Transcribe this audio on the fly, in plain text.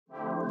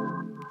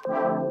How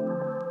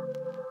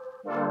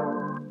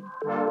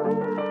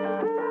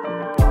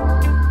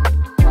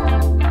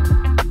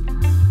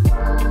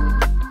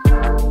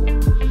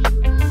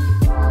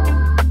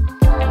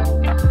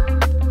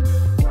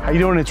you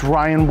doing? It's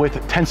Ryan with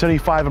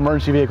 1075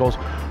 Emergency Vehicles.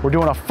 We're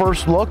doing a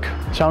first look,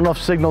 SoundOFF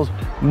Signal's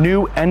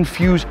new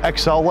Nfuse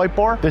XL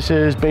Lightbar. This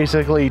is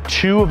basically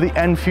two of the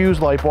Nfuse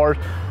Lightbars,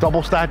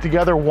 double stacked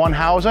together, one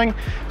housing.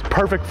 It's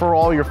perfect for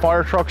all your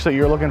fire trucks that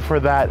you're looking for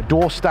that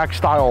dual stack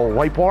style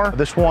light bar.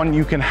 This one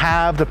you can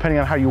have, depending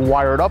on how you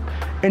wire it up,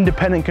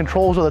 independent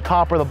controls at the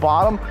top or the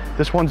bottom.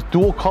 This one's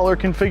dual color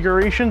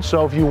configuration,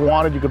 so if you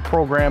wanted, you could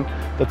program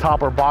the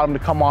top or bottom to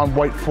come on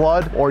white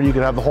flood, or you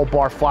could have the whole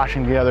bar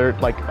flashing together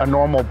like a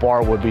normal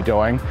bar would be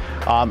doing.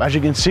 As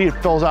you can see, it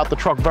fills out the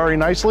truck very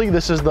nicely.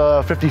 This is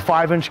the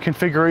 55-inch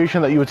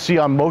configuration that you would see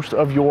on most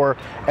of your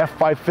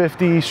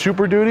F550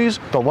 Super Duties.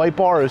 The light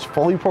bar is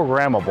fully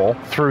programmable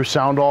through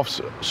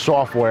SoundOFF's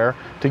software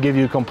to give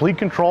you complete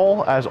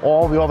control as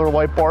all the other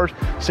light bars.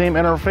 Same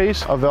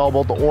interface,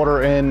 available to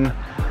order in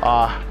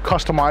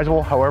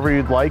customizable however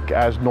you'd like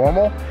as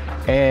normal,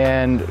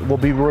 and will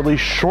be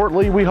released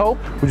shortly, we hope.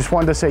 We just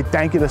wanted to say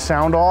thank you to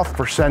SoundOFF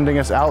for sending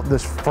us out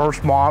this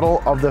first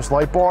model of this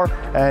light bar,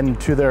 and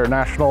to their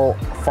National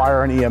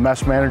Fire and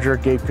EMS Manager,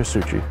 Gabe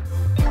Casucci.